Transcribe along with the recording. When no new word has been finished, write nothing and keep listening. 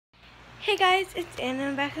Hey guys, it's Anna.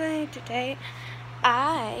 I'm back today.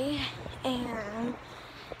 I am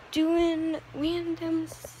doing random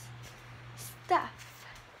stuff.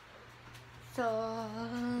 So,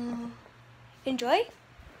 enjoy.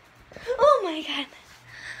 Oh my god.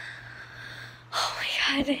 Oh my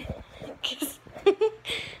god. 'Cause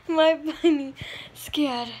my bunny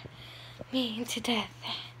scared me to death.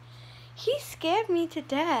 He scared me to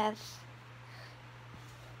death.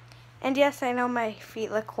 And yes, I know my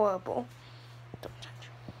feet look horrible. Don't touch.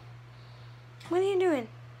 What are you doing?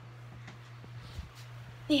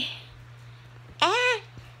 Yeah. Ah.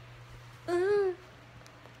 Ooh.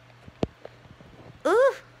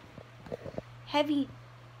 Ooh. Heavy.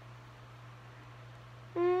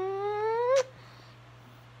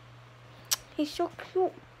 He's so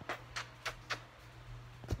cute.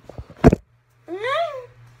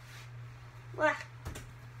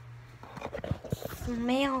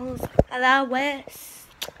 Smells the West.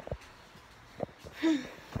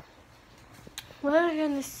 We're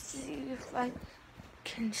gonna see if I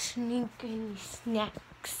can sneak any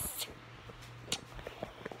snacks.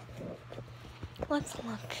 Let's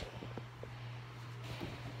look.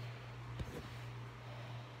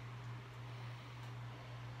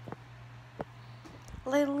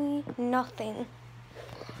 Literally nothing.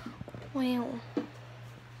 Well,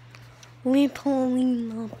 literally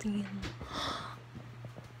nothing.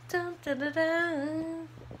 Dun, dun, dun, dun.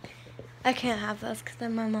 I can't have those because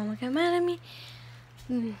then my mom will get mad at me.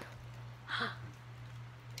 Oh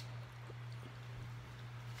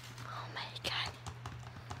my god.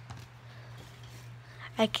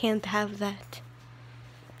 I can't have that.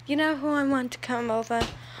 You know who I want to come over?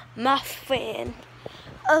 My friend,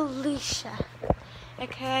 Alicia.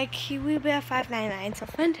 Okay, Kiwi Bear 599. So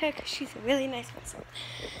friend her because she's a really nice person.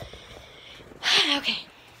 Okay.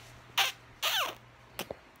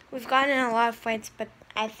 We've gotten in a lot of fights, but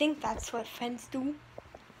I think that's what friends do.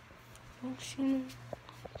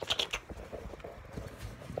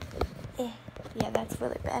 Yeah, that's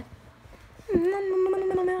really bad.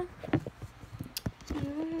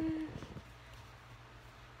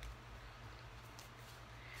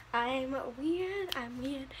 I'm weird, I'm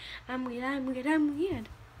weird, I'm weird, I'm weird, I'm weird.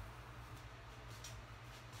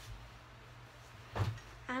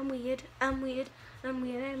 I'm weird, I'm weird, I'm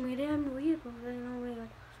weird, I'm weird, I'm weird,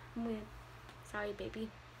 I'm weird. Sorry, baby.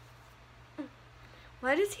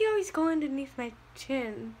 Why does he always go underneath my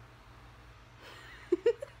chin?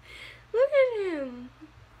 Look at him.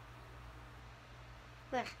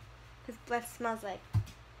 Look, his breath smells like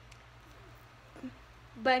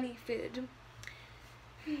bunny food.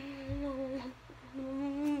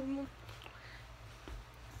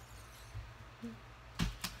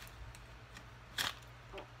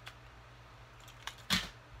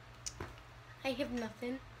 I have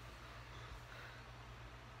nothing.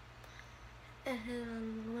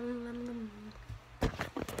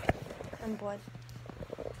 I'm bored.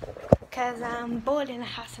 Because I'm bored in the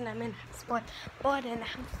house and I'm in the house. Bored in the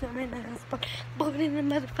house and I'm in the house. Bored in the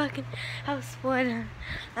motherfucking house. Bored and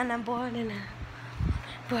I'm bored in the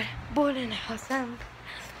bored in the house. I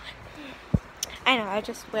know, I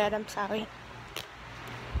just sweared. I'm sorry.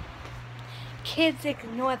 Kids,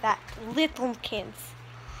 ignore that. Little kids.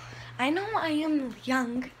 I know I am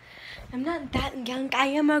young. I'm not that young. I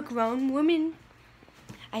am a grown woman.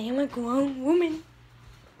 I am a grown woman.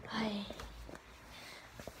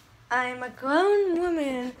 I'm a grown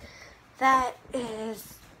woman that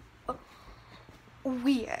is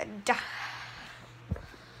weird.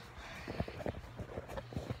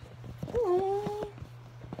 Ooh.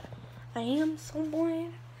 I am so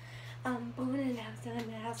bored. I'm bored in the house and I'm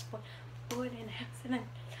in the house. Bored in the house and I'm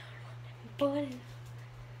bored in the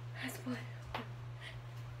house. Bored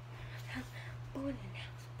in the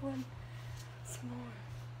house. Bored.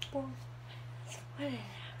 Bored in the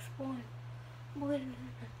house. Bored.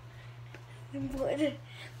 I'm bored.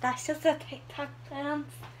 That's just a TikTok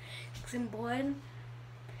dance. Because I'm bored.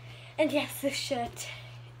 And yes, this shirt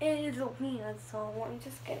is weird, so I'm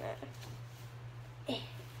just gonna.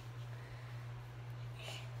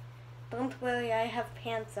 Don't worry, I have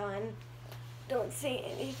pants on. Don't say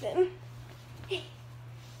anything.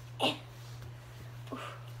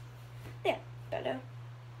 There, better.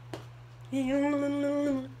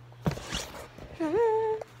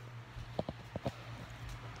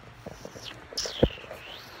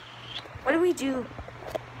 What do we do?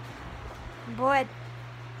 I'm bored.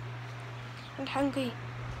 I'm hungry.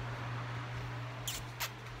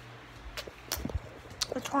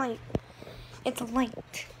 It's light. It's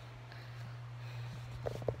light.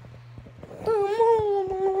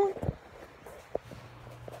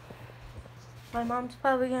 My mom's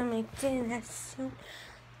probably gonna make dinner soon.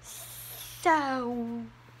 So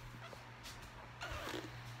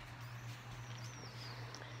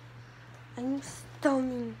I'm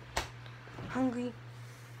starving, hungry.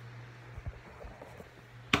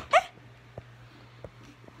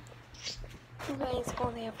 You guys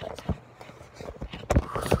go there first.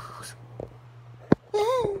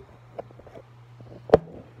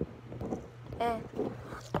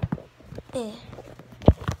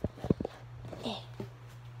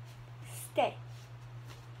 Stay.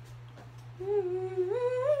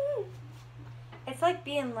 It's like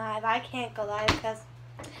being live. I can't go live because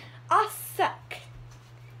I suck.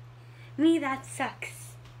 Me, that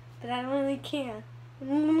sucks. But I don't really care.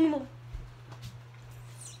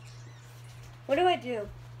 What do I do?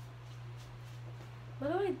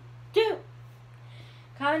 What do I do?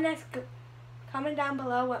 Comment down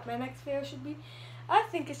below what my next video should be. I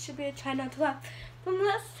think it should be a try not to laugh. From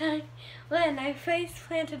last time when I face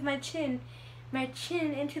planted my chin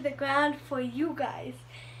into the ground for you guys.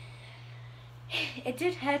 It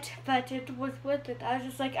did hurt, but it was worth it. I was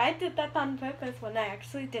just like, I did that on purpose when I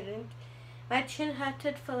actually didn't. My chin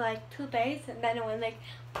hurted for like 2 days, and then it went like,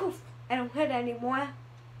 poof, I don't hurt anymore.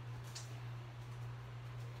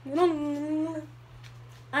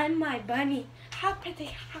 I'm my bunny. How could they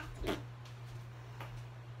happen?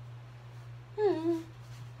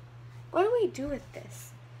 What do we do with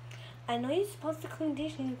this? I know you're supposed to clean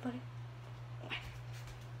dishes, but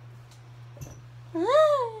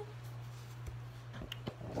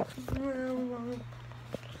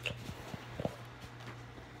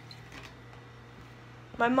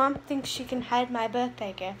my mom thinks she can hide my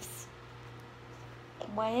birthday gifts.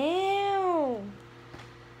 Wow.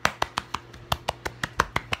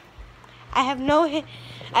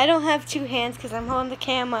 I don't have 2 hands because I'm holding the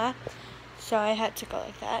camera, so I had to go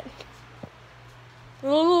like that.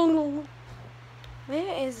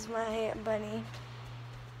 Where is my bunny?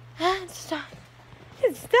 It's stuck.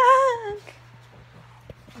 It's stuck.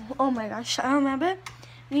 Oh my gosh, I remember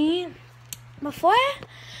me before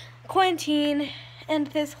quarantine and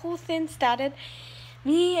this whole thing started.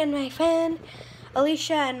 Me and my friend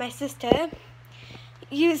Alicia and my sister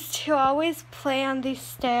used to always play on these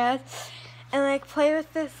stairs and like play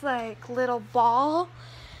with this like little ball,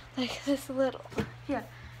 like this little, here.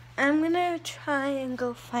 I'm gonna try and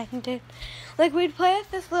go find it. Like we'd play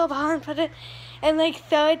with this little ball and put it and like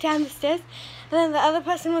throw it down the stairs, and then the other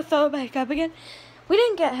person would throw it back up again. We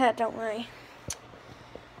didn't get hurt, don't worry.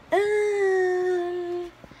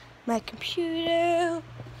 My computer.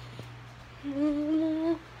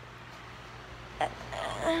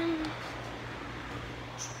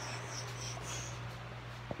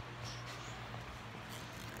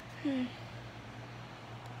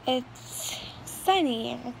 It's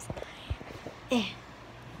sunny.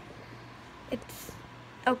 It's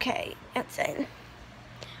okay outside.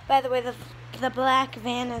 By the way, the black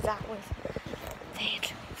van is out with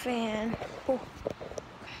that van. Oh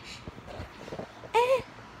gosh.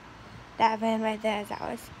 That van right there is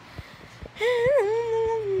ours.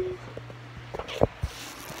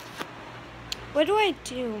 What do I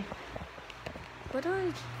do? What do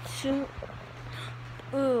I do?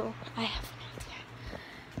 Ooh, I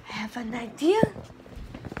have an idea.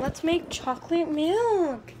 Let's make chocolate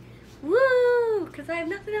milk. Woo! Because I have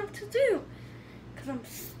nothing else to do. Because I'm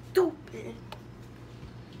stupid.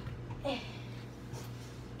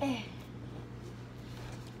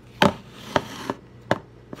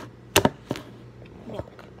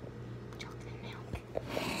 Milk. Chocolate milk.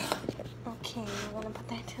 Okay, I'm going to put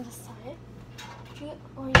that to the side. We're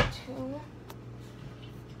going to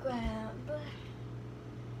grab...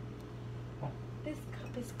 This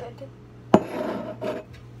cup is good.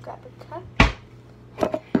 Grab a cup.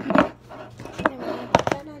 And we're going to put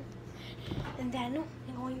that on. And then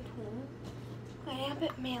we're going to grab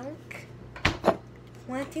milk.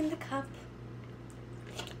 One in the cup.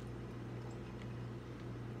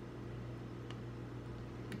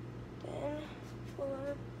 Then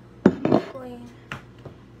we're going...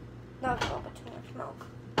 Not a little bit too much milk.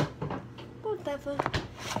 Whatever.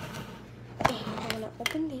 And I'm going to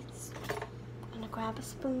open this. I'm going to grab a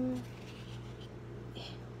spoon.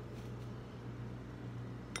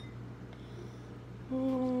 I'm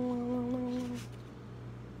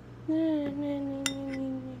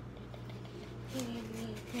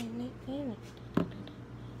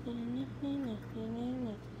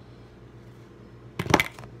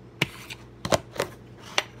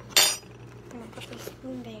going to put the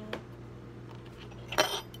spoon down.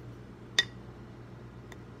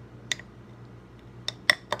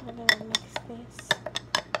 I'm going to mix this.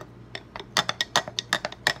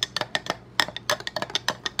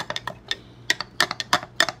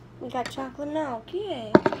 We got chocolate milk,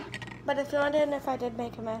 yay. But if you're wondering if I did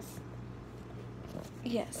make a mess,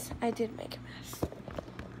 yes, I did make a mess.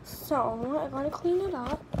 So, I'm going to clean it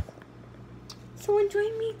up. So enjoy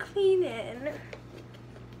me cleaning.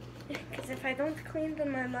 Because if I don't clean,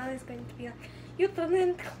 then my mom is going to be like, you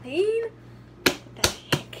didn't clean? What the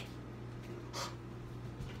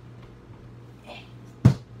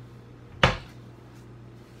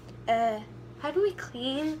heck? How do we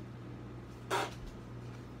clean?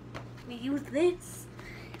 We use this.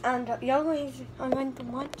 And you're going to, I'm going to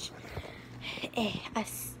watch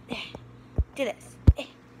us do this.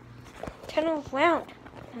 Turn around.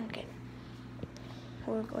 Okay.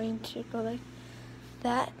 We're going to go like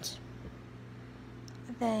that.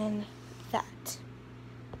 Then that.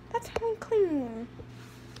 That's how we clean.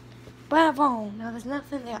 Bravo. Now there's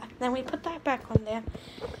nothing there. Then we put that back on there.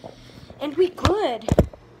 And we good.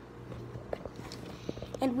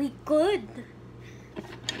 And we good.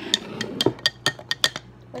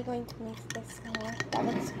 We're going to mix this more. That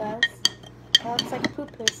looks gross. That looks like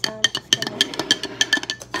poo-poo, so I'm just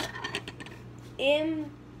gonna...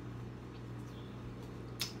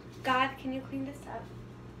 God, can you clean this up?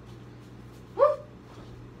 Woo!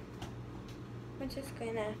 We're just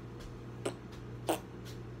gonna...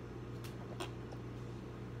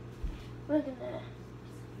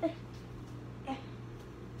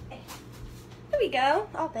 There we go.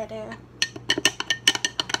 All better.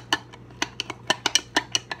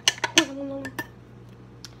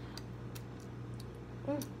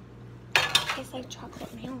 Tastes like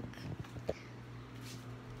chocolate milk.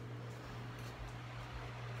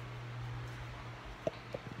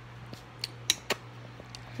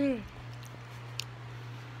 Okay.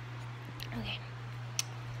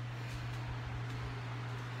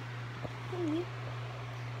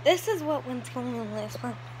 This is what one's going on this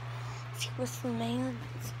one. See what's the nails.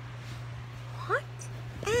 What?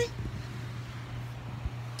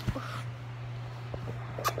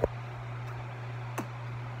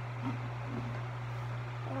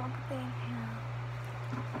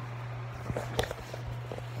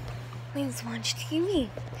 Please watch TV.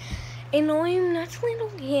 And no, I'm not a little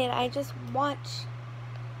kid. I just watch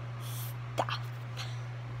stuff.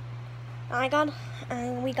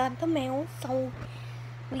 We got the mail, so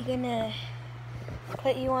we're gonna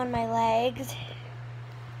put you on my legs.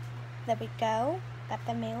 There we go. Got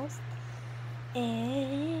the mails.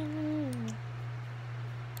 And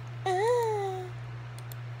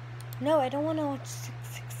no, I don't want to watch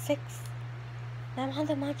 666. I'm on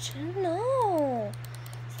the much. No.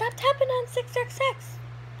 Stop tapping on 666.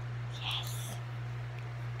 Yes.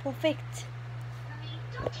 Perfect.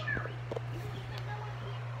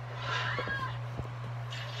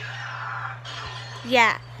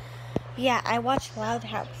 Yeah, I watch Loud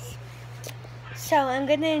House. So I'm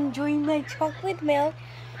gonna enjoy my chocolate milk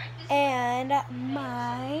and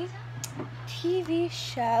my TV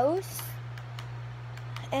shows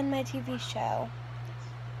and my TV show.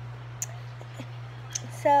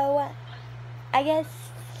 So I guess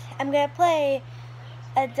I'm gonna play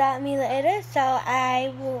Adopt Me Later, so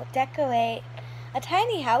I will decorate a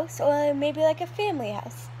tiny house or maybe like a family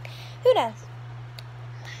house. Who knows?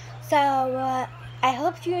 So I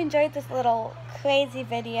hope you enjoyed this little crazy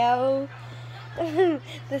video.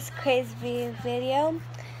 This crazy video.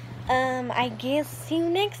 I guess see you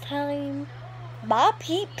next time. Bye,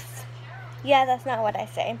 peeps. Yeah, that's not what I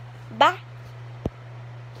say. Bye.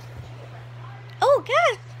 Oh,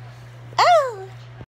 God.